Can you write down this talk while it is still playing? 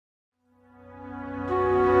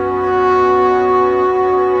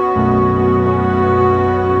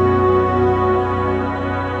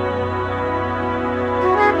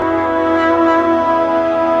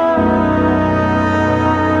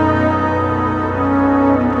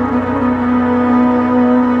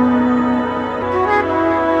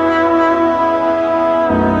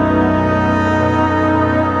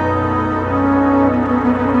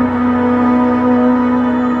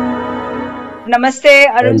Namaste,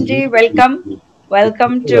 Anji. Arunji. Welcome.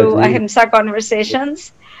 Welcome to Raji. Ahimsa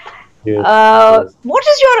Conversations. Yes, yes. What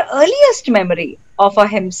is your earliest memory of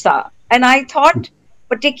Ahimsa? And I thought,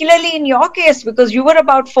 particularly in your case, because you were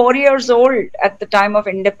about 4 years old at the time of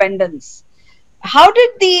independence, how did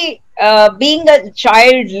the being a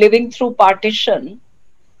child living through partition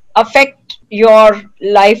affect your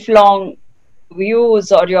lifelong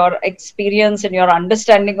views or your experience and your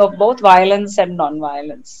understanding of both violence and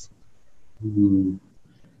non-violence? Hmm.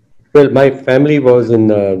 Well, my family was in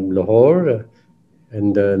Lahore,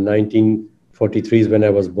 and 1943 is when I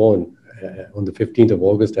was born, on the 15th of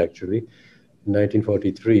August, actually,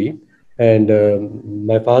 1943. And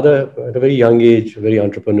my father, at a very young age, very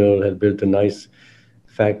entrepreneurial, had built a nice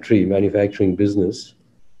factory, manufacturing business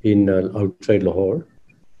in outside Lahore.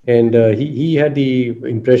 And he had the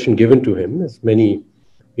impression given to him, as many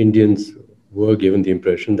Indians were given the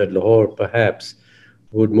impression, that Lahore perhaps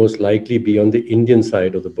would most likely be on the Indian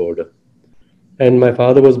side of the border. And my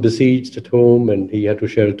father was besieged at home, and he had to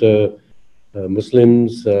shelter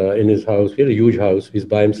Muslims in his house. He had a huge house. He's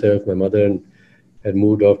by himself. My mother had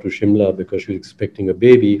moved off to Shimla because she was expecting a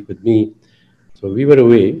baby with me. So we were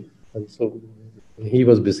away. And so he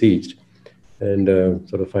was besieged and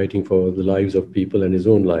sort of fighting for the lives of people and his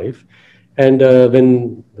own life. And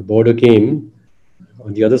when the border came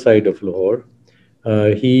on the other side of Lahore,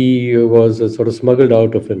 he was sort of smuggled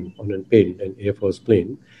out of on an plane, an Air Force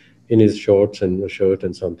plane, in his shorts and a shirt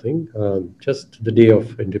and something, just the day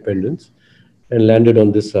of independence, and landed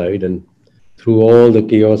on this side. And through all the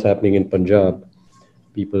chaos happening in Punjab,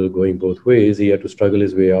 people going both ways, he had to struggle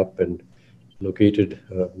his way up and located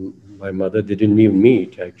my mother. They didn't even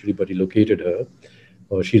meet actually, but he located her,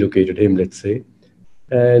 or she located him, let's say.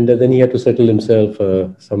 And then he had to settle himself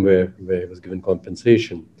somewhere where he was given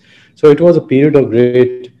compensation. So it was a period of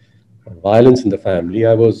great violence in the family.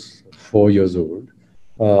 I was 4 years old.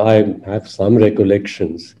 I have some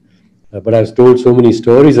recollections, but I was told so many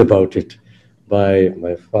stories about it by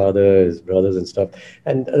my father, his brothers, and stuff.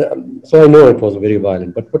 And so I know it was very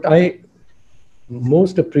violent. But what I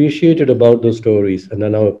most appreciated about those stories, and I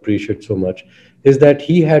now appreciate so much, is that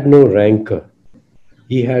he had no rancor.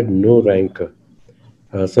 He had no rancor.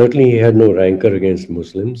 Certainly, he had no rancor against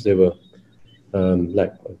Muslims. They were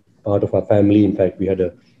like part of our family. In fact, we had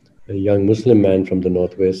a young Muslim man from the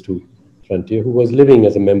northwest who frontier who was living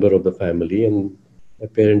as a member of the family, and my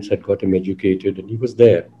parents had got him educated, and he was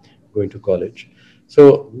there going to college.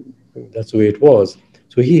 So that's the way it was.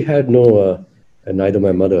 So he had no, and neither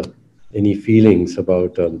my mother, any feelings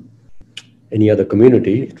about any other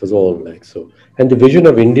community. It was all like so. And the vision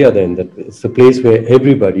of India then, that it's a place where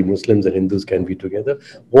everybody, Muslims and Hindus, can be together,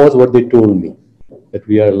 was what they told me. That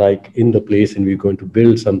we are like in the place and we're going to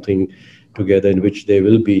build something together in which there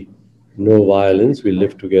will be no violence. We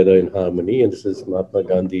live together in harmony. And this is Mahatma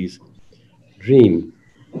Gandhi's dream.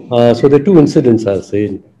 So there are two incidents, I'll say.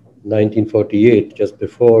 In 1948, just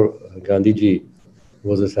before Gandhiji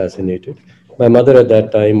was assassinated, my mother at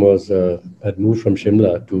that time was had moved from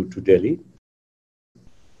Shimla to Delhi.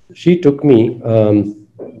 She took me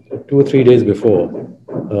 2 or 3 days before.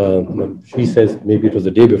 She says maybe it was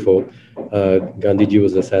the day before Gandhiji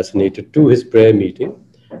was assassinated, to his prayer meeting.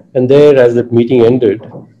 And there, as the meeting ended,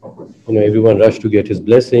 everyone rushed to get his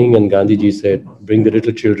blessing, and Gandhiji said, "Bring the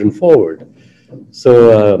little children forward."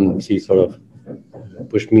 So she sort of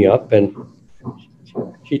pushed me up, and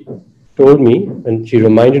she told me, and she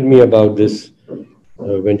reminded me about this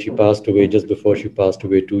when she passed away, just before she passed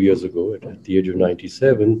away 2 years ago at the age of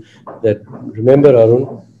 97, that remember,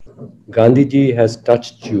 Arun, Gandhiji has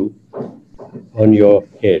touched you on your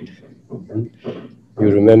head. You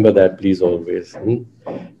remember that, please, always.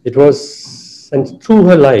 It was, and through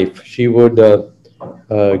her life, she would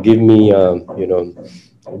give me,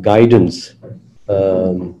 guidance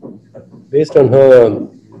based on her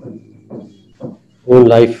own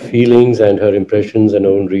life feelings and her impressions and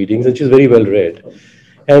own readings, and she's very well read.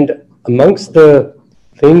 And amongst the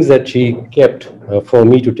things that she kept for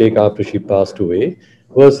me to take after she passed away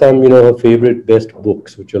were some, her favorite best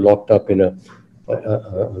books, which are locked up in a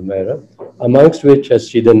Almira, amongst which, as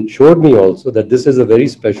she then showed me also, that this is a very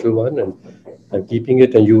special one, and I'm keeping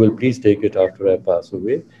it, and you will please take it after I pass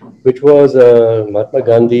away, which was Mahatma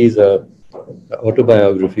Gandhi's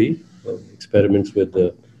autobiography, Experiments with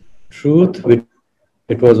the Truth, which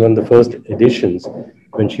it was one of the first editions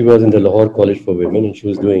when she was in the Lahore College for Women, and she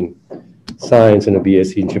was doing science and a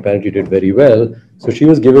BSc, and she apparently did very well. So she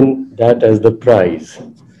was given that as the prize.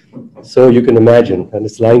 So you can imagine, and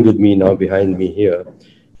it's lying with me now behind me here.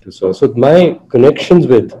 So my connections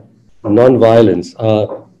with non-violence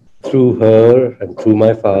are through her and through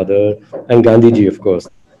my father and Gandhiji, of course.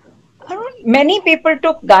 many people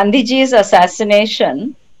took Gandhiji's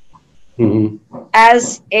assassination Mm-hmm.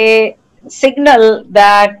 as a signal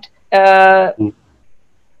that the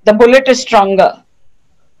bullet is stronger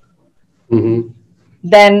Mm-hmm.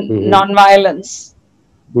 than Mm-hmm. nonviolence.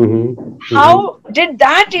 Mm-hmm. Mm-hmm. How did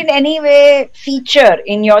that in any way feature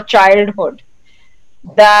in your childhood?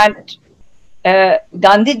 That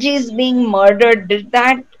Gandhiji's being murdered, did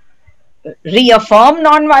that reaffirm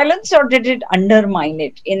nonviolence or did it undermine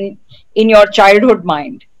it in your childhood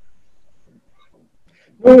mind?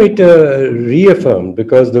 No, it reaffirmed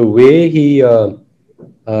because the way he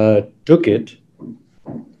took it,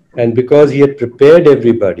 and because he had prepared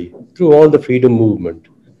everybody through all the freedom movement,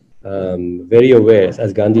 very aware,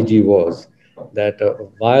 as Gandhiji was, that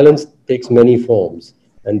violence takes many forms,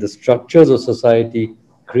 and the structures of society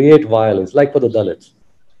create violence, like for the Dalits.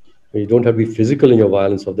 You don't have to be physical in your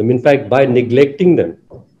violence of them. In fact, by neglecting them,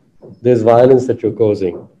 there's violence that you're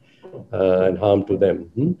causing and harm to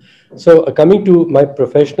them. So, coming to my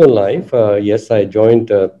professional life, yes, I joined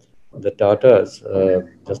the Tatars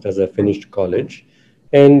just as I finished college.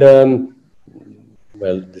 And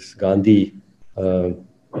well, this Gandhi uh,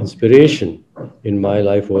 inspiration in my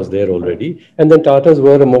life was there already. And then Tatas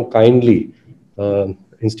were a more kindly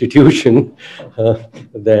institution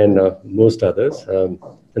than most others,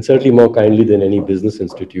 and certainly more kindly than any business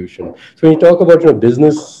institution. So when you talk about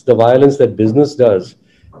business, the violence that business does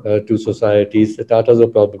to societies, the Tatas are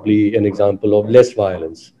probably an example of less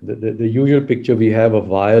violence. The usual picture we have of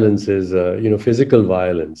violence is physical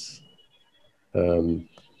violence. Um,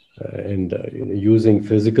 and using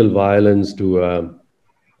physical violence to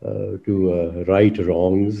right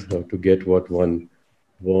wrongs or to get what one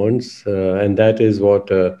wants, and that is what,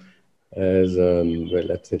 as well,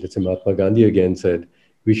 let's say Mahatma Gandhi again said,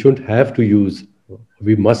 we shouldn't have to use,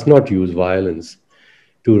 we must not use violence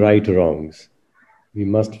to right wrongs. We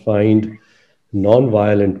must find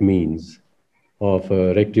non-violent means of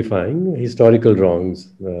rectifying historical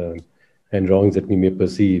wrongs and wrongs that we may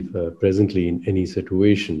perceive presently in any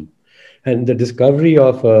situation. And the discovery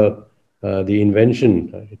of the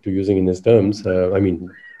invention, to using in his terms, I mean,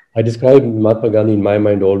 I describe Mahatma Gandhi in my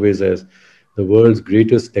mind always as the world's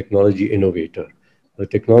greatest technology innovator. The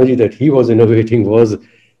technology that he was innovating was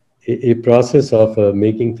a process of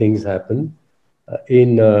making things happen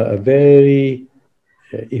in a very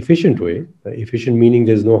efficient way. Efficient meaning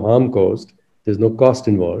there's no harm caused, there's no cost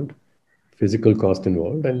involved, physical cost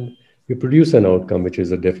involved, and you produce an outcome, which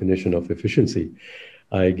is a definition of efficiency,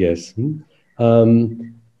 I guess. And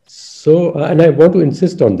I want to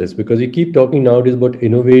insist on this because we keep talking nowadays about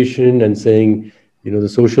innovation and saying, the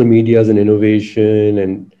social media is an innovation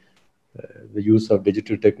and the use of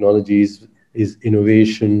digital technologies is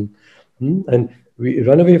innovation. And we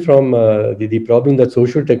run away from the problem that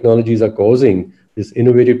social technologies are causing, these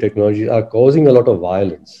innovative technologies are causing a lot of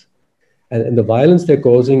violence. And the violence they're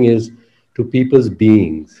causing is to people's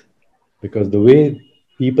beings, because the way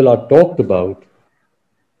people are talked about,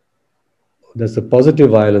 there's a positive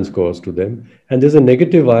violence caused to them, and there's a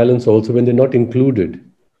negative violence also when they're not included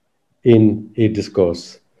in a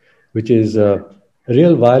discourse, which is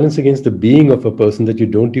real violence against the being of a person, that you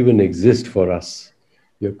don't even exist for us.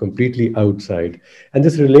 You're completely outside. And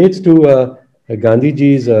this relates to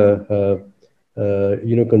Gandhiji's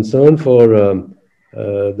concern for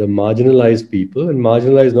the marginalized people, and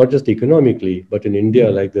marginalized not just economically, but in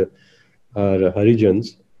India, like the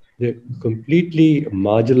Harijans, they're completely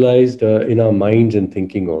marginalized in our minds and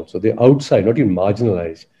thinking also. They're outside, not even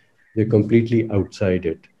marginalized. They're completely outside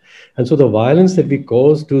it. And so the violence that we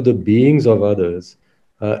cause to the beings of others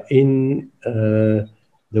in the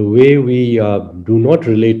way we do not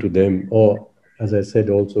relate to them, or as I said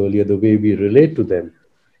also earlier, the way we relate to them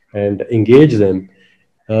and engage them,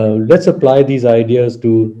 let's apply these ideas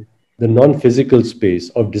to the non-physical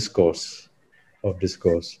space of discourse, of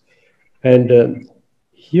discourse. And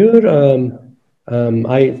here, I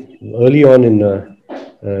early on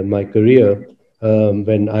in my career,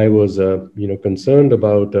 when I was, concerned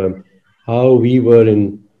about how we were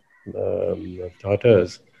in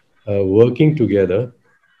Tatars working together,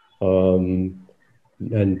 um,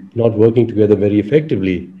 and not working together very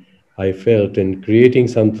effectively, I felt, in creating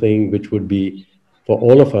something which would be for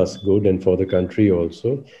all of us good and for the country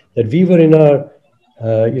also, that we were in our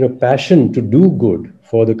passion to do good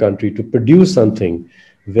for the country, to produce something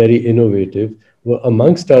very innovative, were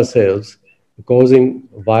amongst ourselves causing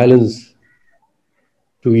violence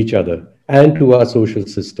to each other and to our social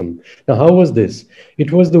system. Now, how was this?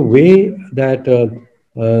 It was the way that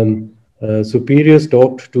superiors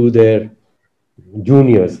talked to their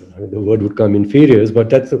juniors. The word would come inferiors, but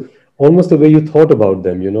that's almost the way you thought about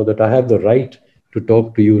them, that I have the right to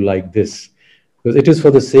talk to you like this. because it is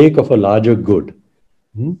for the sake of a larger good.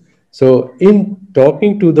 Hmm? So, in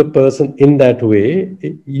talking to the person in that way,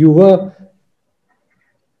 you were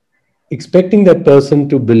expecting that person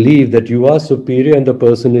to believe that you are superior and the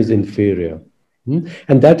person is inferior.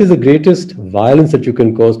 And that is the greatest violence that you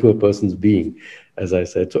can cause to a person's being, as I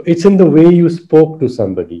said. So it's in the way you spoke to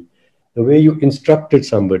somebody, the way you instructed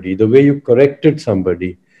somebody, the way you corrected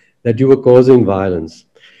somebody, that you were causing violence.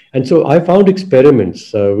 And so I found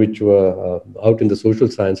experiments which were out in the social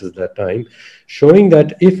sciences at that time, showing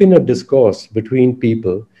that if in a discourse between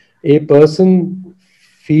people, a person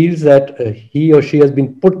feels that he or she has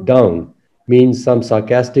been put down, means some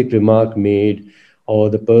sarcastic remark made, or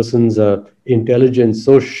the person's intelligence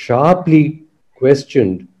so sharply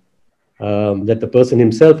questioned that the person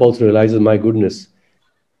himself also realizes, my goodness,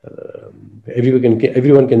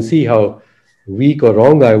 everyone can see how weak or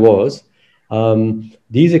wrong I was.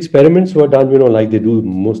 These experiments were done, like they do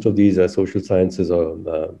most of these social sciences or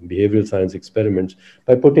behavioral science experiments,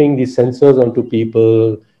 by putting these sensors onto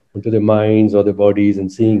people, onto their minds or their bodies,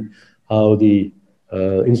 and seeing how the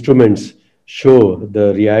instruments show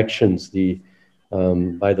the reactions,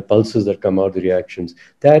 by the pulses that come out, the reactions.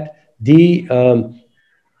 That the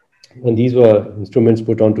And these were instruments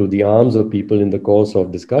put onto the arms of people in the course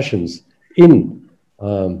of discussions in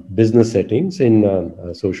business settings,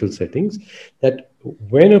 in social settings, that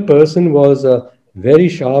when a person was very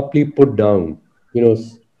sharply put down,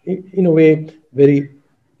 in a way, very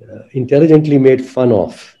intelligently made fun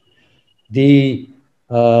of, the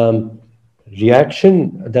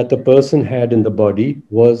reaction that the person had in the body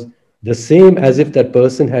was the same as if that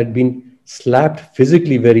person had been slapped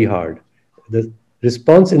physically very hard. The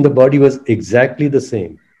response in the body was exactly the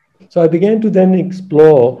same. So I began to then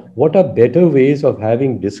explore what are better ways of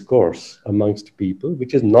having discourse amongst people,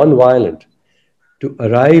 which is non-violent, to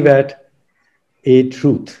arrive at a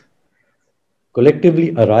truth,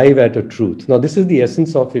 collectively arrive at a truth. Now, this is the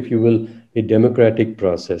essence of, if you will, a democratic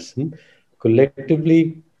process.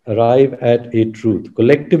 Collectively arrive at a truth,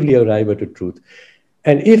 collectively arrive at a truth.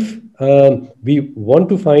 And if we want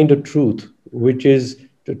to find a truth, which is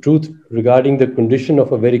the truth regarding the condition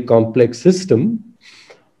of a very complex system,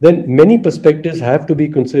 then many perspectives have to be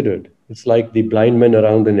considered. It's like the blind man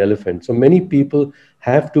around an elephant. So many people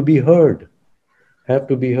have to be heard, have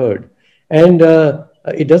to be heard. And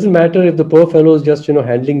it doesn't matter if the poor fellow is just,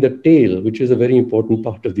 handling the tail, which is a very important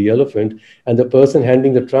part of the elephant, and the person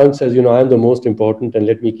handling the trunk says, I'm the most important and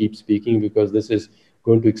let me keep speaking because this is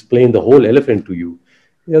going to explain the whole elephant to you.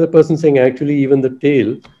 The other person saying, actually, even the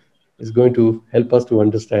tail is going to help us to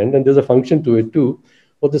understand, and there's a function to it too,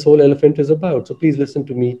 what this whole elephant is about. So please listen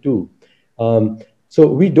to me too. So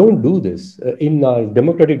we don't do this in our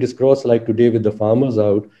democratic discourse like today with the farmers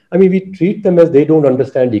out. I mean, we treat them as they don't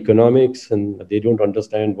understand economics and they don't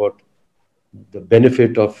understand what the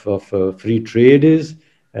benefit of free trade is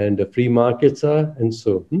and free markets are. And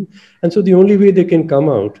so the only way they can come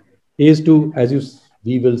out is to,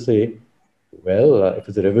 we will say, well, if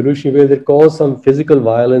it's a revolutionary way, that cause some physical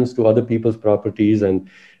violence to other people's properties and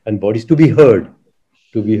bodies to be heard,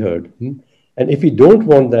 to be heard. And if we don't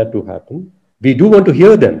want that to happen, we do want to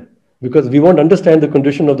hear them because we won't understand the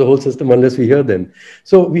condition of the whole system unless we hear them.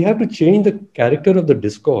 So we have to change the character of the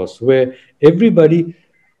discourse where everybody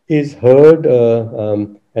is heard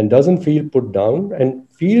and doesn't feel put down and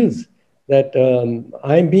feels that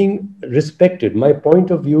I'm being respected. My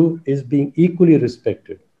point of view is being equally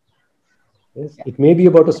respected. Yes, it may be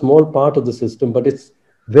about a small part of the system, but it's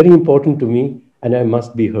very important to me and I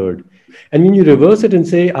must be heard. And when you reverse it and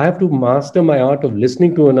say, I have to master my art of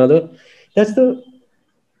listening to another, that's the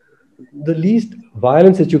least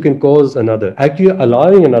violence that you can cause another. Actually,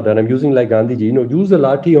 allowing another, and I'm using like Gandhiji, use the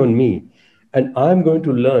lathi on me, and I'm going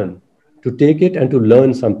to learn to take it and to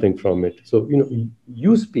learn something from it. So,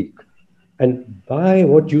 you speak, and by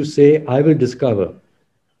what you say, I will discover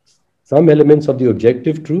some elements of the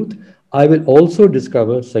objective truth. I will also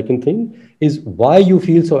discover, second thing, is why you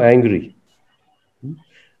feel so angry.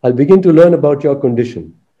 I'll begin to learn about your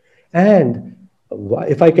condition. And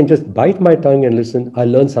if I can just bite my tongue and listen, I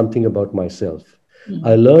learn something about myself.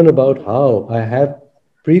 I learn about how I have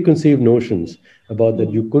preconceived notions about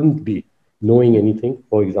that you couldn't be knowing anything,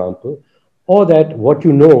 for example, or that what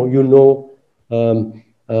is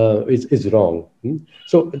wrong.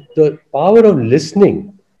 So the power of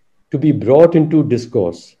listening to be brought into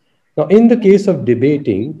discourse. Now, in the case of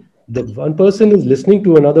debating, the one person is listening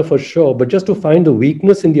to another for sure, but just to find the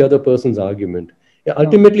weakness in the other person's argument. Yeah,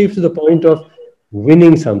 ultimately, it's to the point of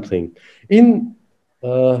winning something. In,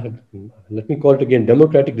 let me call it again,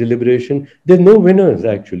 democratic deliberation, there's no winners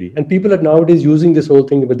actually. And people are nowadays using this whole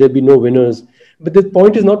thing, but there'll be no winners. But the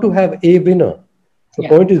point is not to have a winner. The Yeah.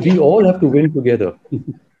 point is, we all have to win together.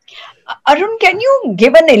 Arun, can you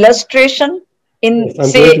give an illustration Yes, in, I'm going to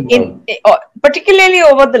say, now. particularly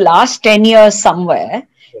over the last 10 years somewhere,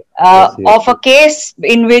 Yes, yes, of a yes. case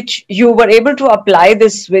in which you were able to apply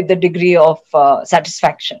this with a degree of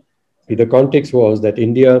satisfaction? The context was that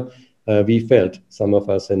India, we felt, some of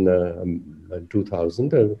us in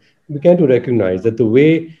 2000, began to recognize that the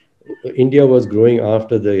way India was growing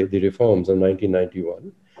after the reforms of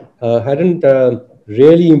 1991 hadn't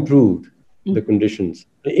really improved the conditions.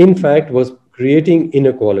 In fact, was creating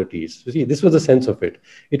inequalities. You see, this was the sense of it.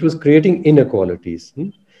 It was creating inequalities.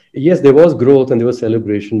 Yes, there was growth and there was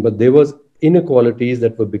celebration, but there was inequalities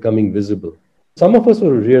that were becoming visible. Some of us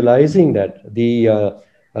were realizing that the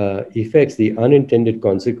effects, the unintended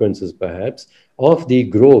consequences, perhaps, of the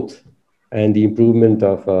growth and the improvement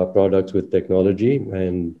of products with technology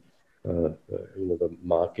and the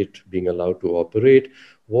market being allowed to operate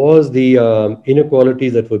was the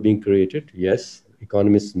inequalities that were being created. Yes,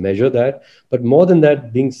 economists measure that, but more than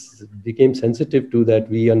that, became sensitive to that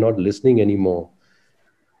we are not listening anymore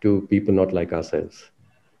to people not like ourselves,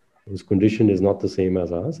 whose condition is not the same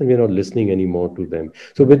as ours, and we're not listening anymore to them.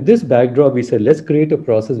 So, with this backdrop, we said, let's create a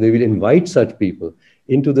process where we'll invite such people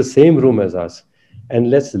into the same room as us and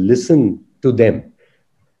let's listen to them.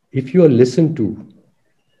 If you are listened to,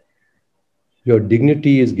 your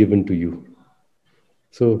dignity is given to you.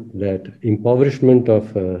 So that impoverishment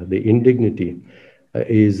of the indignity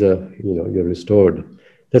is, you're restored.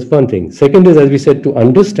 That's one thing. Second is, as we said, to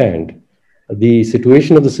understand the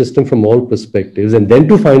situation of the system from all perspectives, and then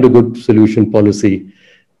to find a good solution policy.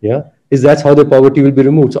 Yeah, is that's how the poverty will be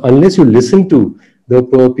removed. So unless you listen to the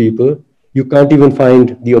poor people, you can't even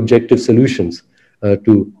find the objective solutions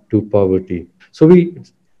to poverty. So we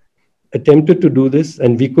attempted to do this,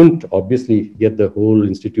 and we couldn't obviously get the whole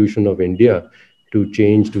institution of India to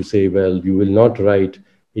change to say, well, you will not write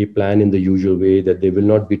a plan in the usual way, that there will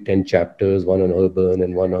not be 10 chapters, one on urban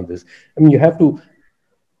and one on this. I mean, you have to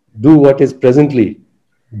do what is presently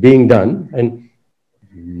being done and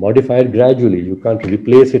modify it gradually. You can't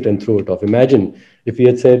replace it and throw it off. Imagine if we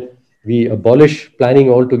had said, we abolish planning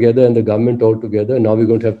altogether and the government altogether, and now we're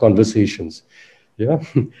going to have conversations. Yeah,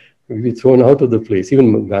 we'd be thrown out of the place.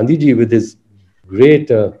 Even Gandhiji, with his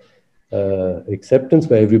great acceptance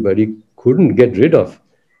by everybody, couldn't get rid of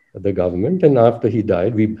the government. And after he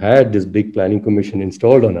died, we had this big planning commission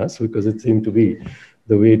installed on us because it seemed to be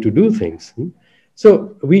the way to do things.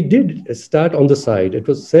 So we did start on the side. It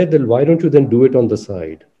was said that why don't you then do it on the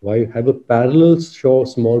side? Why have a parallel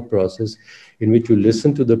small process in which you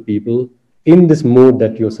listen to the people in this mode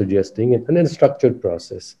that you're suggesting, and then a structured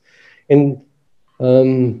process. And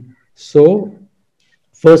so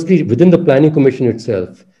firstly, within the planning commission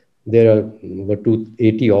itself, there were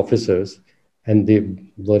 280 officers, and they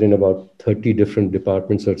were in about 30 different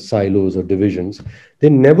departments or silos or divisions. They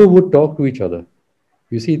never would talk to each other.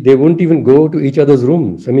 You see, they wouldn't even go to each other's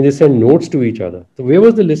rooms. I mean, they sent notes to each other. So where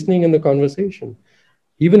was the listening and the conversation?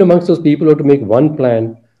 Even amongst those people who had to make one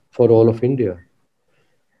plan for all of India.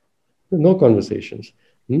 No conversations,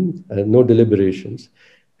 no deliberations.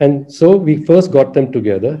 And so we first got them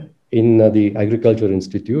together in the Agriculture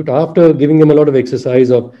Institute after giving them a lot of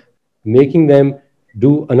exercise of making them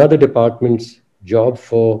do another department's job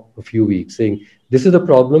for a few weeks, saying, this is the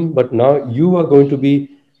problem, but now you are going to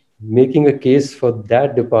be making a case for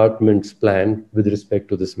that department's plan with respect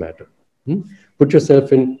to this matter. Put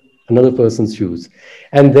yourself in another person's shoes.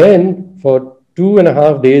 And then for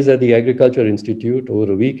 2.5 days at the Agriculture Institute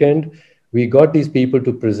over a weekend, we got these people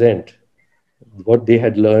to present what they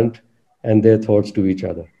had learned and their thoughts to each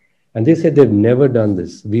other. And they said they've never done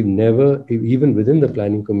this. We've never, even within the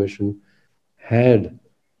Planning Commission, had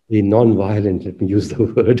a non-violent, let me use the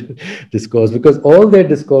word, discourse, because all their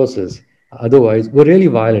discourses otherwise were really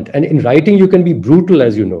violent. And in writing, you can be brutal,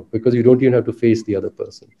 as you know, because you don't even have to face the other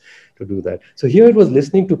person to do that. So here it was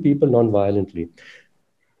listening to people non-violently.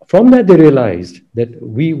 From that, they realized that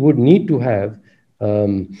we would need to have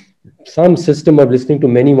some system of listening to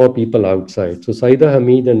many more people outside. So Saida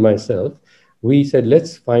Hamid and myself, we said,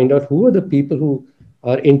 let's find out who are the people who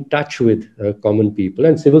are in touch with common people,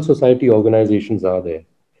 and civil society organizations are there.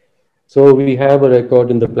 So we have a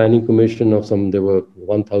record in the Planning Commission of there were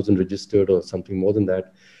 1,000 registered or something more than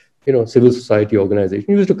that, civil society organizations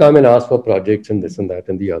used to come and ask for projects and this and that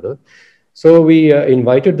and the other. So we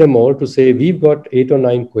invited them all to say, we've got 8 or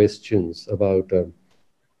 9 questions about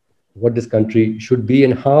what this country should be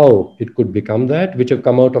and how it could become that, which have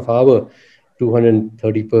come out of our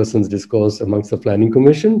 230 persons discourse amongst the Planning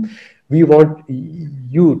Commission. We want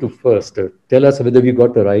you to first tell us whether we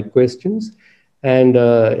got the right questions. And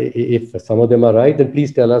if some of them are right, then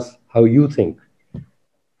please tell us how you think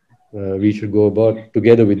We should go about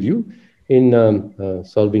together with you in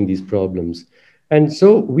solving these problems. And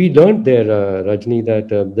so we learned there, Rajni, that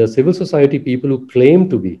the civil society people who claim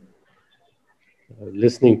to be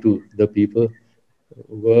listening to the people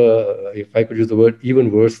were, if I could use the word,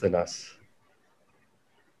 even worse than us.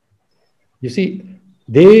 You see,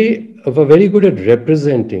 they were very good at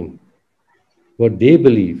representing what they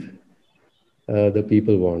believe the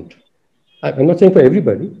people want. I'm not saying for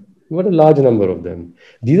everybody, but a large number of them.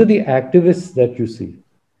 These are the activists that you see.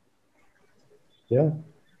 Yeah.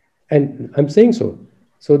 And I'm saying so.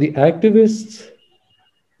 So the activists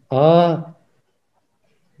are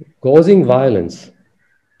causing violence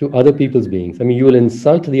to other people's beings. I mean, you will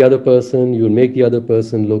insult the other person, you will make the other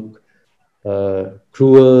person look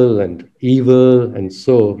cruel and evil and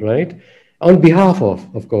so, right? On behalf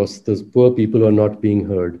of course, those poor people who are not being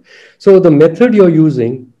heard. So the method you're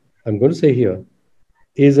using, I'm going to say here,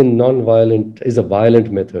 is a non-violent, is a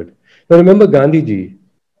violent method. Now remember Gandhiji,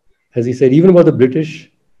 as he said, even about the British,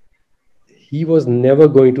 he was never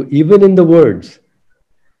going to, even in the words,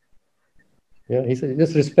 yeah, he said,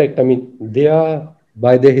 just respect. I mean, they are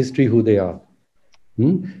by their history who they are.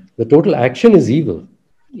 Hmm? The total action is evil.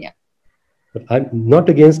 Yeah. But I'm not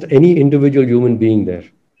against any individual human being there.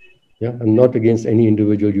 Yeah, I'm not against any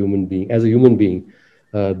individual human being as a human being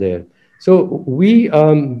there. So we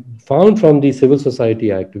found from the civil society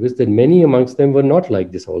activists that many amongst them were not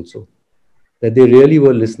like this also. That they really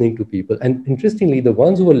were listening to people. And interestingly, the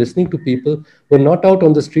ones who were listening to people were not out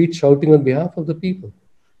on the street shouting on behalf of the people.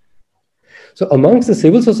 So amongst the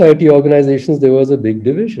civil society organizations, there was a big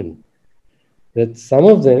division. That some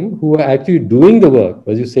of them who are actually doing the work,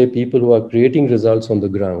 as you say, people who are creating results on the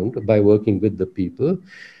ground by working with the people,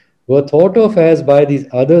 were thought of as by these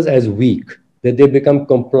others as weak, that they become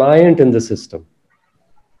compliant in the system.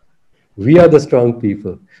 We are the strong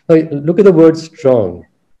people. Now, look at the word strong.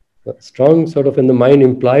 Strong sort of in the mind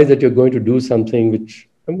implies that you're going to do something which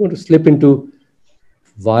I'm going to slip into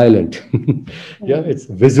violent. Yeah, Mm. it's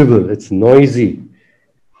visible, it's noisy,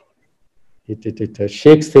 it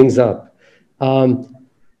shakes things up. Um,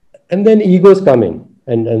 and then egos come in.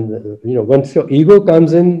 And once your ego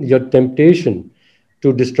comes in, your temptation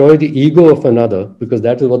to destroy the ego of another, because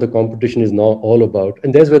that is what the competition is now all about.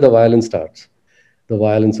 And there's where the violence starts, the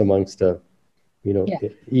violence amongst Yeah.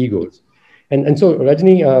 egos. And so,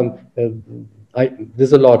 Rajni,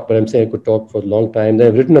 there's a lot, but I'm saying I could talk for a long time.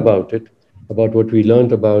 I've written about it, about what we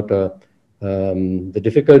learned about the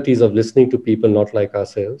difficulties of listening to people not like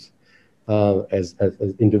ourselves as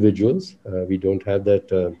individuals. We don't have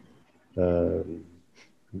that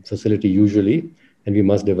facility usually, and we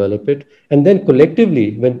must develop it. And then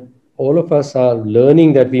collectively, when all of us are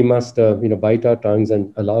learning that we must, bite our tongues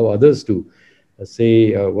and allow others to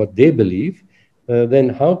say what they believe, then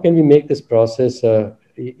how can we make this process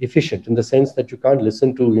efficient in the sense that you can't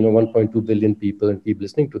listen to 1.2 billion people and keep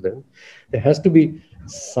listening to them? There has to be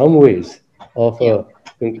some ways of Yeah.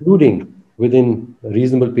 concluding within a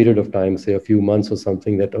reasonable period of time, say a few months or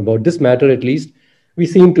something, that about this matter at least we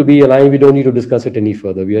seem to be aligned. We don't need to discuss it any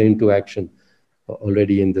further. We are into action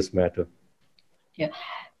already in this matter. Yeah.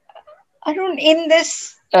 Arun, in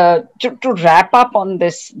this, to wrap up on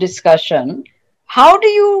this discussion, how do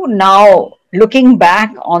you now, looking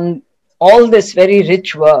back on all this very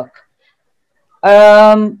rich work,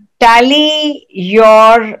 tally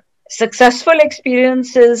your successful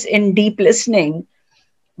experiences in deep listening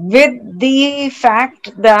with the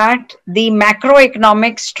fact that the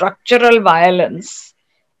macroeconomic structural violence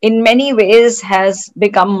in many ways has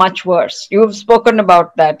become much worse? You've spoken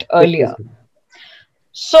about that Yes, earlier.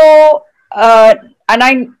 So,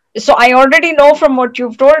 and so I already know from what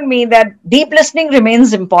you've told me that deep listening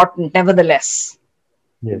remains important, nevertheless.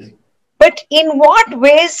 yes. But in what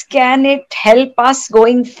ways can it help us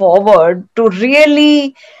going forward to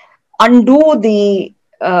really undo the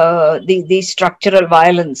structural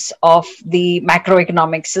violence of the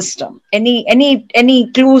macroeconomic system?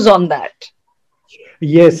 Any clues on that?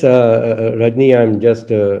 Yes, Rajni, I'm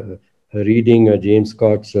just reading James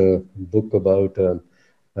Scott's book about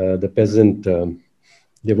the peasant.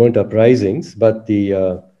 They weren't uprisings, but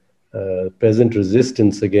the peasant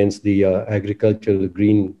resistance against the agricultural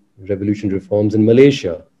green revolution reforms in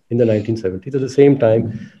Malaysia in the 1970s, at the same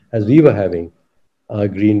time as we were having our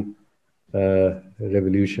green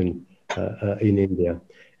revolution in India.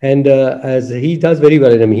 And as he does very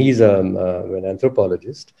well, I mean, he's an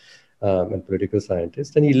anthropologist and political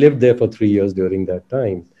scientist, and he lived there for 3 years during that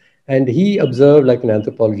time. And he observed, like an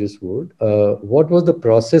anthropologist would, what was the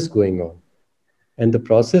process going on. And the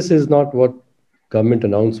process is not what government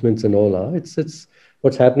announcements and all are. It's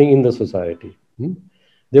what's happening in the society. Hmm?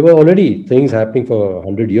 There were already things happening for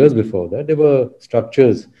 100 years before that. There were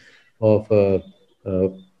structures of uh,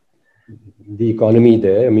 the economy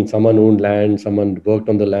there. I mean, someone owned land, someone worked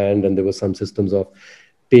on the land, and there were some systems of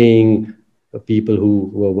paying people who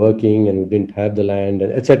were working and who didn't have the land,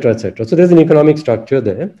 and et cetera, et cetera. So there's an economic structure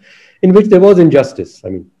there in which there was injustice. I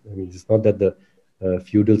mean, it's not that the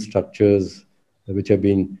feudal structures which have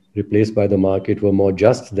been replaced by the market were more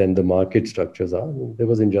just than the market structures are. I mean, there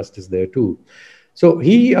was injustice there too. So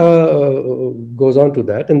he goes on to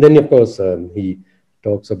that, and then of course he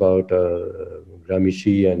talks about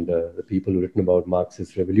Gramsci and the people who've written about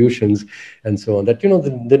Marxist revolutions and so on. That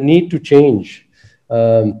the need to change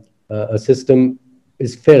a system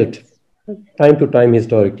is felt time to time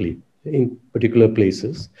historically in particular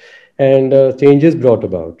places, and change is brought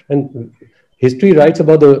about. And history writes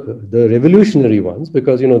about the revolutionary ones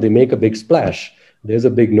because they make a big splash. There's a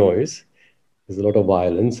big noise. There's a lot of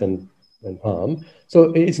violence and harm.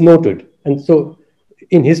 So it's noted. And so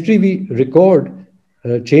in history, we record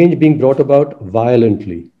change being brought about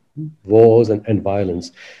violently, wars and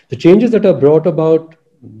violence. The changes that are brought about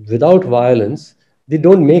without violence, they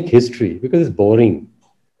don't make history because it's boring.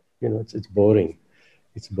 It's boring.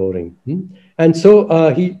 It's boring. And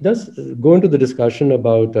so he does go into the discussion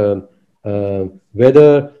about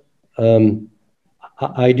whether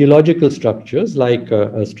ideological structures, like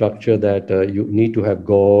a structure that you need to have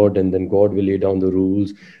God and then God will lay down the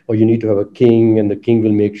rules, or you need to have a king and the king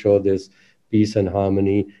will make sure there's peace and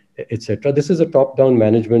harmony, etc. This is a top-down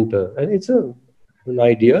management, and it's an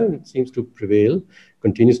idea. It seems to prevail,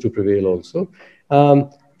 continues to prevail also.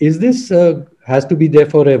 Is this has to be there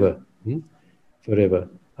forever? Forever.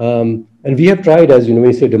 And we have tried, as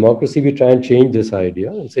we say democracy, we try and change this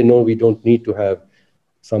idea and say, no, we don't need to have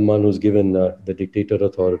someone who's given the dictator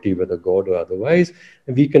authority, whether God or otherwise,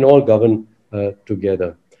 and we can all govern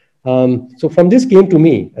together. So from this came to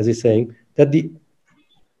me, as he's saying, that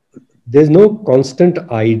there's no constant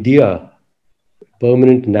idea,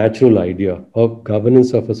 permanent natural idea of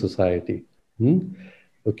governance of a society.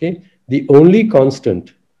 Okay? The only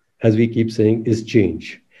constant, as we keep saying, is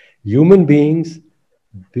change. Human beings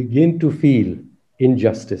begin to feel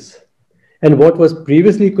injustice. And what was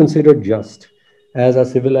previously considered just, as our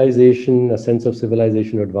civilization, a sense of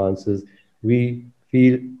civilization advances, we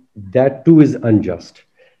feel that too is unjust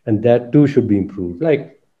and that too should be improved.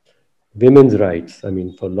 Like women's rights. I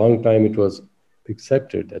mean, for a long time it was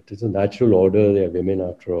accepted that it's a natural order, they are women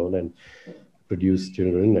after all, and produce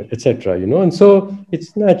children, etc. And so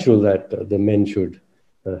it's natural that the men should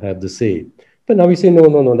have the say. But now we say, no,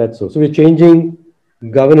 no, no, that's so. So we're changing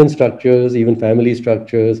governance structures, even family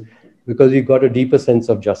structures, because we've got a deeper sense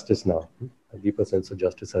of justice now, a deeper sense of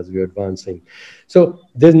justice as we're advancing. So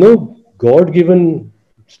there's no God-given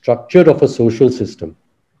structure of a social system.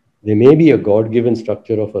 There may be a God-given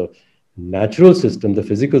structure of a natural system, the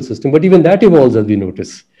physical system, but even that evolves, as we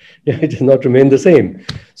notice. It does not remain the same.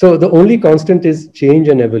 So the only constant is change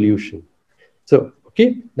and evolution. So,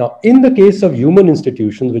 okay, now in the case of human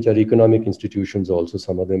institutions, which are economic institutions also,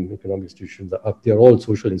 some of them economic institutions, they're all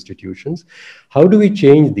social institutions. How do we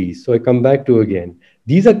change these? So I come back to again,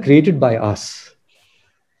 these are created by us.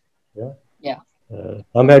 Yeah. Yeah.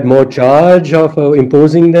 Some had more charge of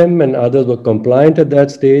imposing them, and others were compliant at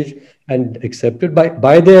that stage and accepted.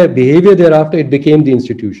 By their behavior thereafter, it became the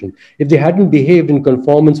institution. If they hadn't behaved in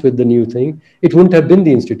conformance with the new thing, it wouldn't have been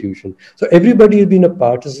the institution. So everybody has been a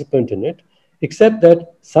participant in it, except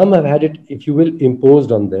that some have had it, if you will,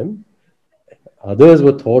 imposed on them. Others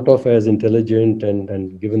were thought of as intelligent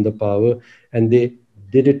and given the power, and they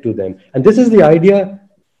did it to them. And this is the idea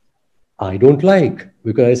I don't like,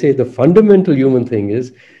 because I say the fundamental human thing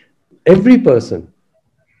is every person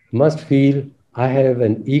must feel I have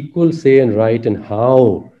an equal say and right in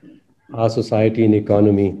how our society and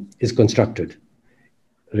economy is constructed.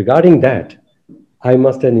 Regarding that, I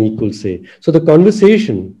must have an equal say. So the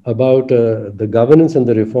conversation about the governance and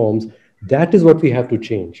the reforms, that is what we have to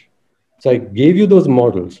change. So I gave you those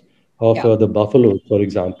models of the buffalo, for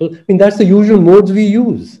example. I mean, that's the usual modes we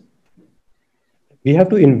use. We have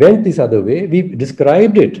to invent this other way. We've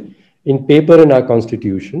described it in paper in our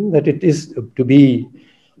constitution that it is to be,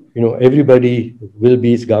 everybody will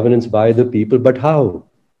be governance by the people, but how?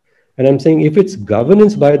 And I'm saying if it's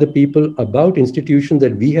governance by the people about institutions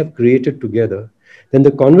that we have created together, then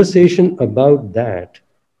the conversation about that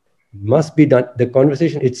must be done. The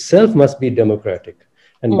conversation itself must be democratic.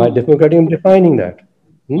 And by democratic, I'm defining that.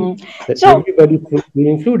 That So, everybody should be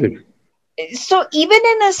included. so even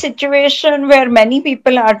in a situation where many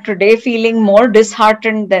people are today feeling more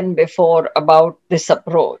disheartened than before about this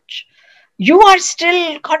approach, you are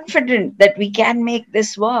still confident that we can make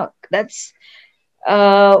this work. That's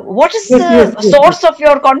What is Yes, yes, the yes. source of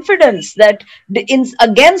your confidence that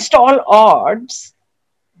against all odds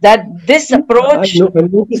that this approach? I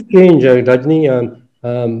noticed change, Rajni.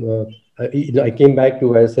 I came back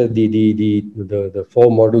to, I said, the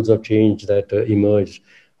four models of change that emerged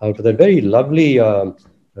out of that very lovely,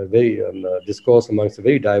 very discourse amongst a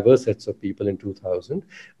very diverse sets of people in 2000.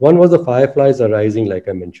 One was the fireflies arising, like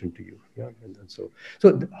I mentioned to you. Yeah,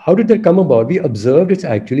 and how did that come about? We observed it's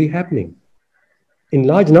actually happening in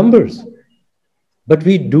large numbers, but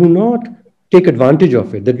we do not take advantage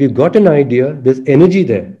of it. That we've got an idea, there's energy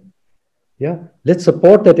there. Yeah, let's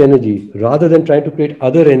support that energy rather than trying to create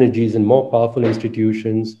other energies and more powerful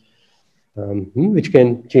institutions, which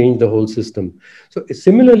can change the whole system. So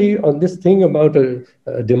similarly, on this thing about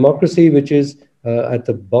a democracy, which is at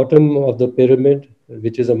the bottom of the pyramid,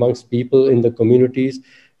 which is amongst people in the communities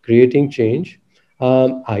creating change,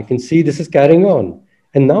 I can see this is carrying on.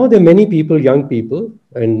 And now there are many people, young people,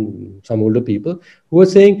 and some older people, who are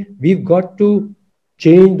saying we've got to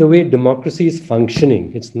change the way democracy is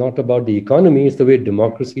functioning. It's not about the economy, it's the way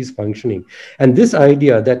democracy is functioning. And this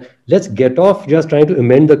idea that let's get off just trying to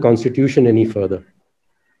amend the constitution any further.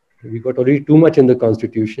 We got already too much in the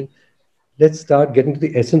constitution. Let's start getting to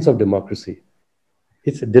the essence of democracy.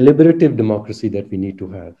 It's a deliberative democracy that we need to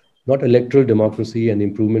have, not electoral democracy and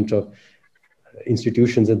improvement of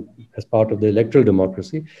institutions as part of the electoral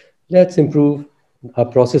democracy. Let's improve our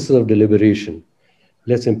processes of deliberation.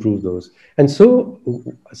 Let's improve those. And so,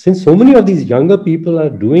 since so many of these younger people are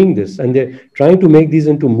doing this and they're trying to make these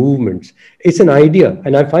into movements, it's an idea.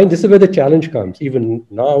 And I find this is where the challenge comes. Even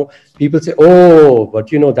now, people say, oh, but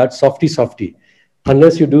that's softy, softy.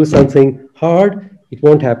 Unless you do something hard, it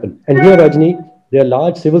won't happen. And here, Rajni, there are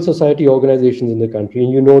large civil society organizations in the country,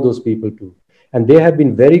 and you know those people too. And they have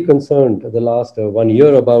been very concerned the last 1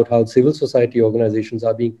 year about how civil society organizations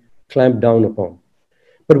are being clamped down upon.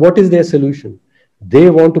 But what is their solution?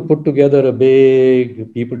 They want to put together a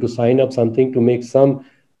big people to sign up something to make some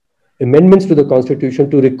amendments to the constitution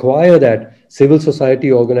to require that civil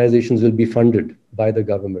society organizations will be funded by the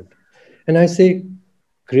government. And I say,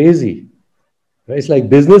 crazy. Right? It's like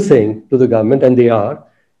business saying to the government, and they are,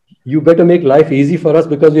 you better make life easy for us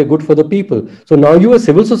because we are good for the people. So now you, as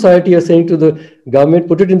civil society, are saying to the government,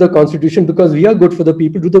 put it in the constitution because we are good for the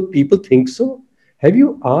people. Do the people think so? Have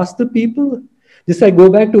you asked the people? This I go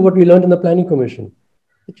back to what we learned in the planning commission.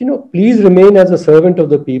 That, please remain as a servant of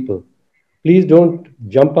the people. Please don't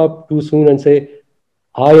jump up too soon and say,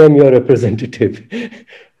 I am your representative.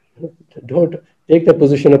 Don't take that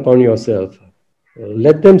position upon yourself.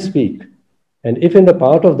 Let them speak. And if in the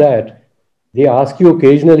part of that, they ask you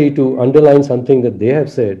occasionally to underline something that they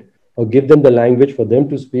have said or give them the language for them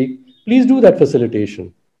to speak, please do that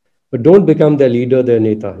facilitation. But don't become their leader, their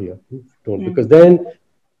neta here. Don't, because then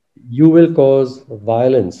you will cause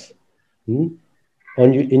violence in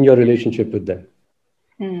your relationship with them.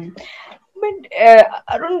 But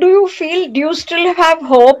Arun, do you still have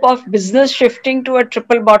hope of business shifting to a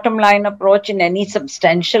triple bottom line approach in any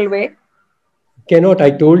substantial way? Cannot.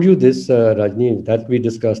 I told you this, Rajni, that we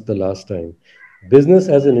discussed the last time. Business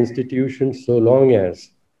as an institution, so long as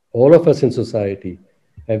all of us in society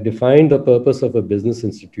have defined the purpose of a business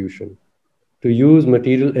institution to use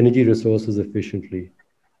material energy resources efficiently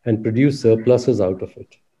and produce surpluses out of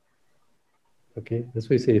it. Okay, that's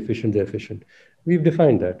why I say efficient, they're efficient. We've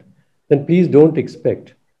defined that. Then please don't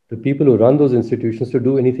expect the people who run those institutions to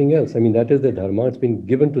do anything else. I mean, that is the dharma. It's been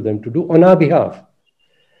given to them to do on our behalf.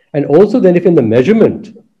 And also then if in the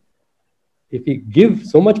measurement, if we give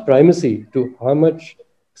so much primacy to how much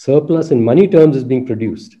surplus in money terms is being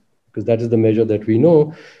produced, because that is the measure that we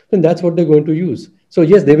know, then that's what they're going to use. So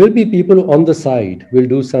yes, there will be people who on the side will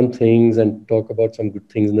do some things and talk about some good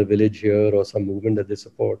things in the village here or some movement that they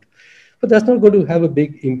support. But that's not going to have a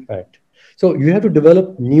big impact. So you have to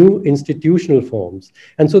develop new institutional forms.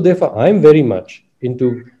 And so therefore, I'm very much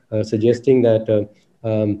into suggesting that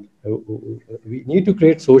we need to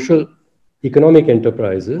create economic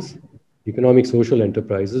social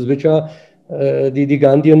enterprises, which are the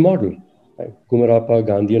Gandhian model, right? Kumarappa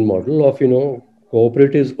Gandhian model of,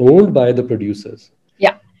 cooperatives owned by the producers.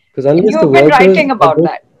 Yeah. Because And unless you the have been workers writing are about both,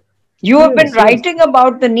 that. You have been yes, yes. writing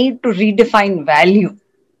about the need to redefine value.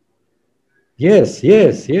 Yes,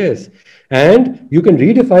 yes, yes. And you can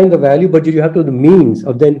redefine the value, but you have to the means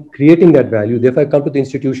of then creating that value. Therefore, I come to the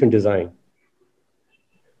institution design.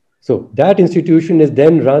 So that institution is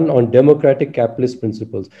then run on democratic capitalist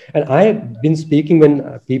principles. And I have been speaking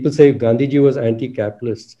when people say Gandhiji was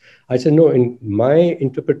anti-capitalist. I said, no, in my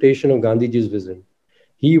interpretation of Gandhiji's vision,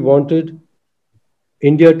 he wanted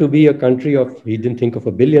India to be a country of, he didn't think of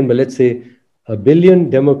a billion, but let's say a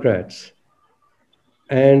billion Democrats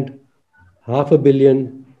and 500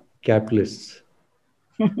 million capitalists,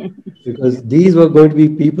 because these were going to be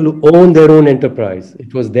people who own their own enterprise.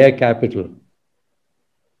 It was their capital,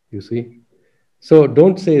 you see. So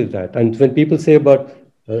don't say that. And when people say about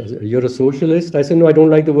you're a socialist, I say, no, I don't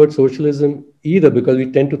like the word socialism either, because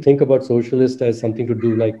we tend to think about socialist as something to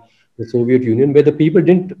do like the Soviet Union, where the people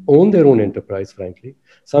didn't own their own enterprise, frankly.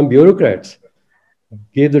 Some bureaucrats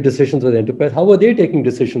gave the decisions of the enterprise. How were they taking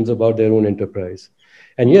decisions about their own enterprise?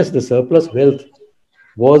 And yes, the surplus wealth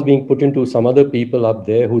was being put into some other people up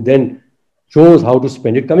there who then chose how to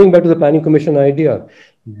spend it. Coming back to the planning commission idea,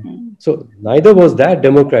 so neither was that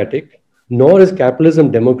democratic, nor is capitalism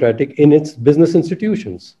democratic in its business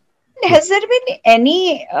institutions. Has there been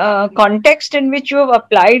any context in which you have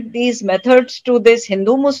applied these methods to this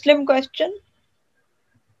Hindu-Muslim question?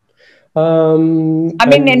 I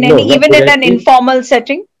mean, in And any, no, not even in an directly. informal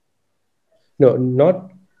setting? No,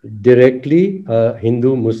 not directly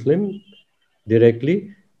Hindu Muslim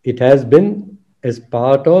directly. It has been as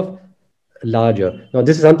part of larger. Now,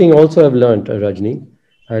 this is something also I've learned, Rajni,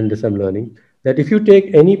 and this I'm learning, that if you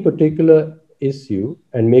take any particular issue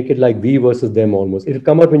and make it like we versus them almost, it'll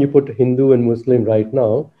come out when you put Hindu and Muslim right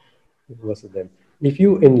now versus them. If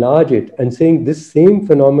you enlarge it and saying this same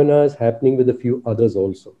phenomena is happening with a few others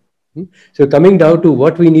also. So coming down to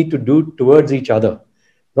what we need to do towards each other,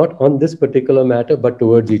 not on this particular matter, but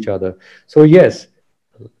towards each other. So yes,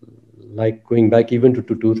 like going back even to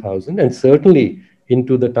 2000, and certainly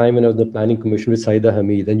into the time when I was in the planning commission with Saida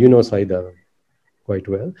Hamid, and you know Saida quite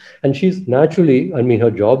well. And she's naturally, I mean,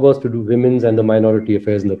 her job was to do women's and the minority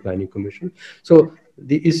affairs in the planning commission. So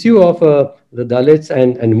the issue of the Dalits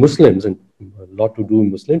and Muslims, and a lot to do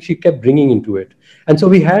with Muslims, she kept bringing into it. And so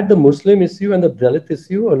we had the Muslim issue and the Dalit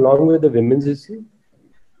issue along with the women's issue.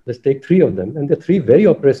 Let's take three of them, and they're three very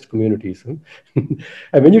oppressed communities. And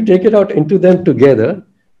when you take it out into them together,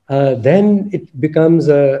 then it becomes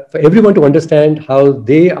for everyone to understand how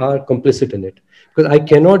they are complicit in it. Because I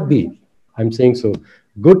cannot be, I'm saying so,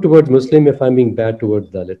 good towards Muslim if I'm being bad towards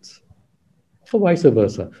Dalits, or vice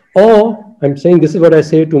versa. Or I'm saying this is what I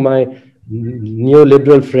say to my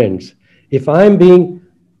neoliberal friends. If I'm being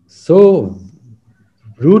so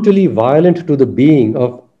brutally violent to the being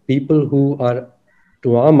of people who are,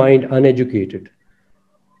 to our mind, uneducated,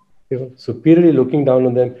 superiorly looking down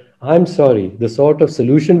on them, I'm sorry, the sort of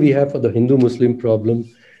solution we have for the Hindu-Muslim problem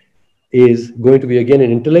is going to be, again,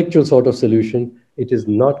 an intellectual sort of solution. It is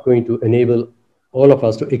not going to enable all of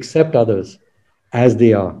us to accept others as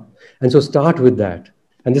they are. And so start with that.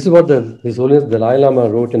 And this is what His Holiness Dalai Lama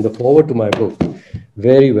wrote in the foreword to my book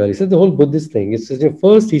very well. He says the whole Buddhist thing. It says,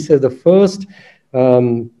 first, he says the first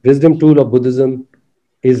wisdom tool of Buddhism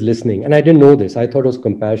is listening. And I didn't know this. I thought it was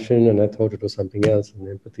compassion and I thought it was something else, and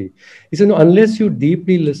empathy. He said, no, unless you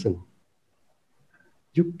deeply listen,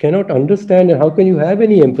 you cannot understand, and how can you have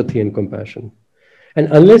any empathy and compassion? And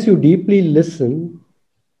unless you deeply listen,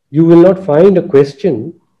 you will not find a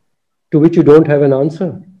question to which you don't have an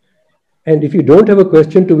answer. And if you don't have a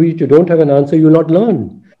question to which you don't have an answer, you will not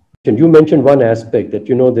learn. And you mentioned one aspect that,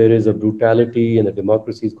 there is a brutality and the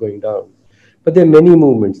democracy is going down. But there are many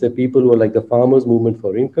movements. There are people who are like the farmers' movement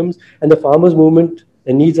for incomes, and the farmers' movement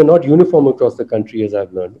and needs are not uniform across the country, as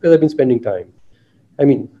I've learned, because I've been spending time. I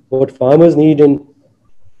mean, what farmers need in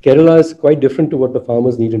Kerala is quite different to what the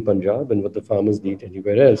farmers need in Punjab and what the farmers need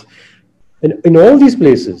anywhere else. And in all these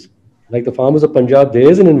places, like the farmers of Punjab, there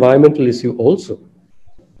is an environmental issue also,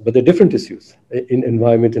 but there are different issues in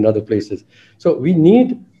environment in other places. So we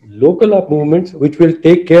need local up movements which will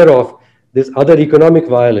take care of this other economic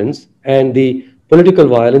violence and the political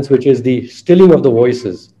violence, which is the stilling of the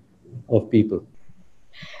voices of people.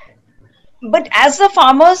 But as the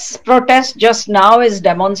farmers' protest just now is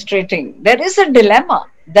demonstrating, there is a dilemma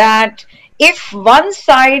that if one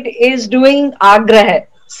side is doing agrah,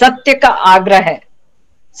 satya ka agrah,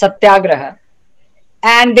 satyagraha,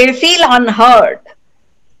 and they feel unheard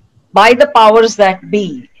by the powers that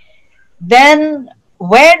be, then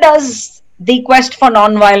where does the quest for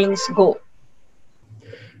non-violence go?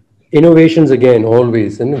 Innovations again,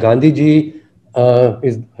 always. And Gandhi ji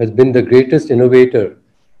has been the greatest innovator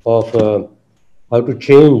of how to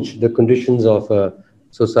change the conditions of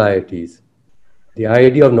societies. The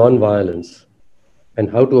idea of non-violence and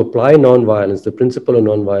how to apply non-violence, the principle of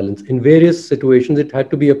non-violence, in various situations, it had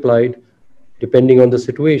to be applied depending on the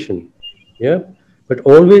situation. Yeah, but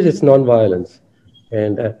always it's non-violence.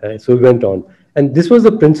 And so we went on. And this was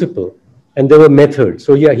the principle. And there were methods.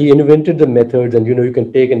 So yeah, he invented the methods, and you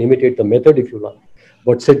can take and imitate the method if you like.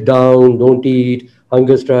 But sit down, don't eat,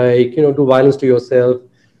 hunger strike, do violence to yourself,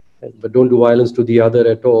 but don't do violence to the other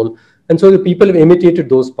at all. And so the people have imitated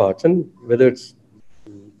those parts. And whether it's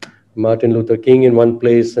Martin Luther King in one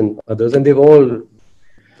place and others, and they've all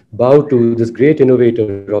bowed to this great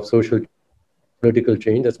innovator of social change, political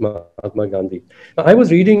change, that's Mahatma Gandhi. Now, I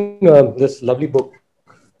was reading this lovely book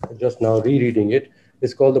just now, rereading it.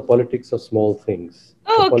 It's called The Politics of Small Things.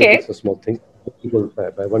 The Politics of Small Oh, Things. okay. People,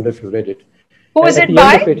 I wonder if you read it. And at Who the is end it of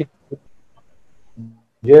by? it,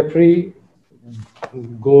 Jeffrey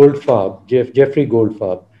Jeffrey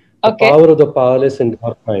Goldfarb, The Okay. Power of the Powerless in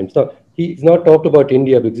Dark Times. Now, he's not talked about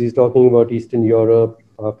India because he's talking about Eastern Europe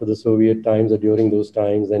after the Soviet times or during those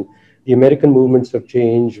times. And the American movements have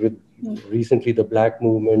changed with recently the black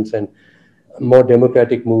movements and more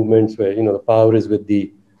democratic movements where, the power is with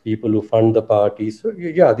the people who fund the parties. So,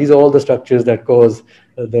 yeah, these are all the structures that cause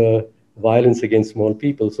the violence against small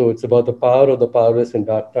people. So it's about the power of the powerless in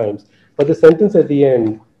dark times. But the sentence at the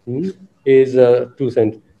end is two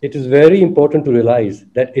cents. It is very important to realize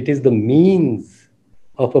that it is the means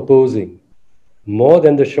of opposing more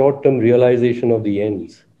than the short term realization of the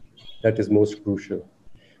ends that is most crucial.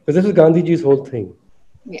 Because this is Gandhiji's whole thing,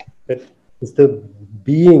 Yeah. that it's the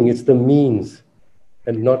being, it's the means,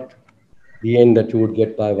 and not the end that you would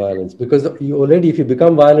get by violence. Because you already, if you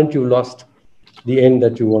become violent, you lost the end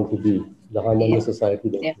that you want to be, the Yeah. harmonious society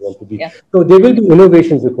that you want Yes. to be. Yeah. So there will be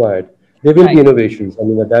innovations required. There will be Right. innovations. I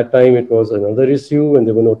mean, at that time it was another issue, and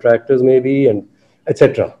there were no tractors, maybe, and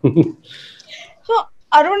etc. So,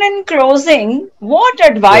 Arun, in closing, what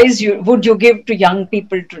Yeah. advice would you give to young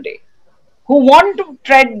people today who want to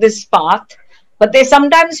tread this path, but they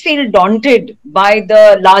sometimes feel daunted by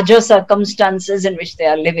the larger circumstances in which they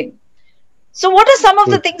are living? So, what are some of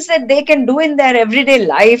the things that they can do in their everyday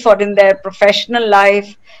life or in their professional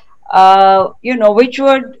life, which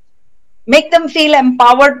would make them feel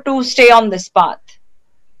empowered to stay on this path?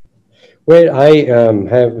 Well, I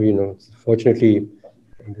have, fortunately,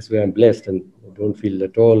 in this way, I'm blessed and I don't feel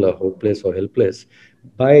at all hopeless or helpless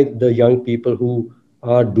by the young people who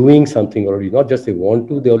are doing something already. Not just they want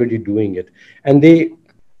to, they're already doing it. And they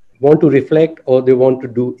want to reflect or they want to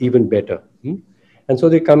do even better. And so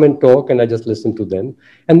they come and talk, and I just listen to them.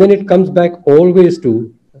 And then it comes back always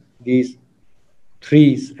to these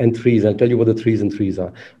threes and threes. I'll tell you what the threes and threes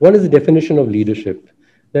are. One is the definition of leadership,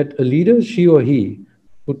 that a leader is she or he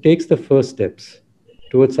who takes the first steps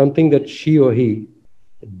towards something that she or he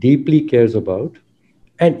deeply cares about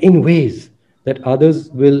and in ways that others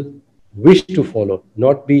will wish to follow,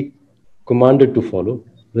 not be commanded to follow,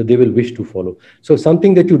 that they will wish to follow. So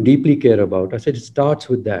something that you deeply care about, I said it starts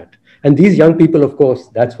with that. And these young people, of course,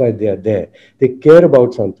 that's why they are there. They care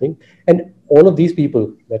about something. And all of these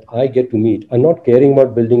people that I get to meet are not caring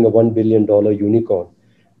about building a $1 billion unicorn.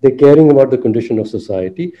 They're caring about the condition of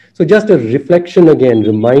society. So just a reflection again,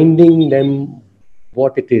 reminding them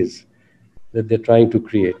what it is that they're trying to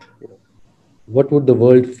create. What would the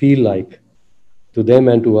world feel like to them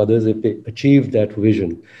and to others if they achieve that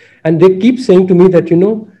vision? And they keep saying to me that,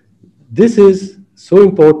 this is so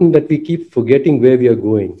important that we keep forgetting where we are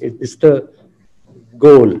going. It's the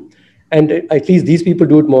goal. And at least these people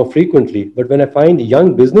do it more frequently. But when I find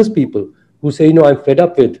young business people who say, I'm fed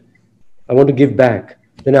up with, I want to give back,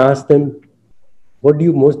 then I ask them, what do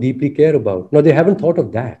you most deeply care about? No, they haven't thought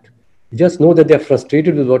of that. They just know that they're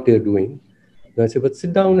frustrated with what they're doing. And I say, but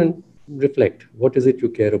sit down and reflect. What is it you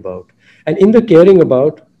care about? And in the caring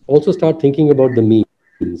about, also start thinking about the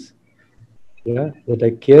means. Yeah, that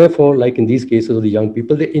I care for, like in these cases of the young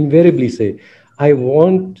people, they invariably say, I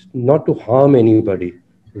want not to harm anybody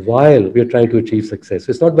while we are trying to achieve success.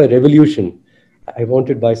 So it's not by revolution. I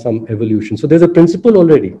want it by some evolution. So there's a principle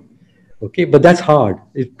already. Okay, but that's hard.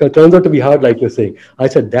 It turns out to be hard, like you're saying. I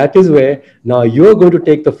said, that is where now you're going to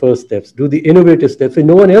take the first steps, do the innovative steps that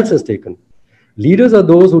no one else has taken. Leaders are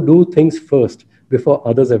those who do things first before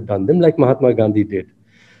others have done them, like Mahatma Gandhi did.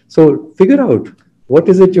 So figure out what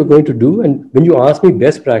is it you're going to do. And when you ask me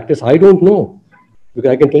best practice, I don't know.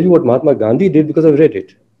 Because I can tell you what Mahatma Gandhi did because I've read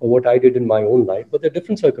it, or what I did in my own life, but they're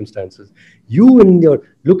different circumstances. You in your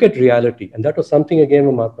look at reality, and that was something again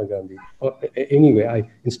from Mahatma Gandhi. Anyway, I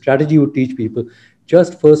in strategy would teach people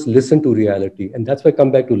just first listen to reality, and that's why I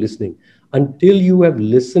come back to listening. Until you have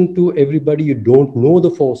listened to everybody, you don't know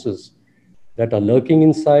the forces that are lurking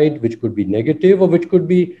inside, which could be negative or which could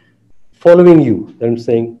be following you. I'm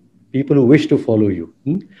saying people who wish to follow you.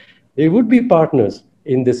 They would be partners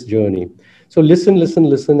in this journey. So listen, listen,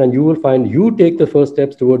 listen, and you will find you take the first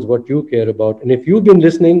steps towards what you care about. And if you've been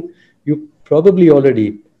listening, you probably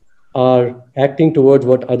already are acting towards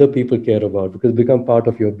what other people care about because become part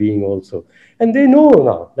of your being also. And they know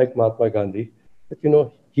now, like Mahatma Gandhi,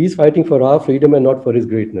 that he's fighting for our freedom and not for his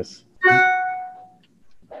greatness.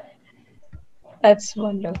 That's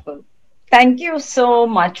wonderful. Thank you so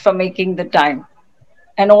much for making the time.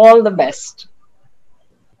 and all the best.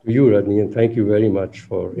 To you, Radni, and thank you very much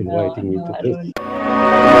for No, inviting me no, to this.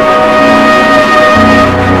 Arun.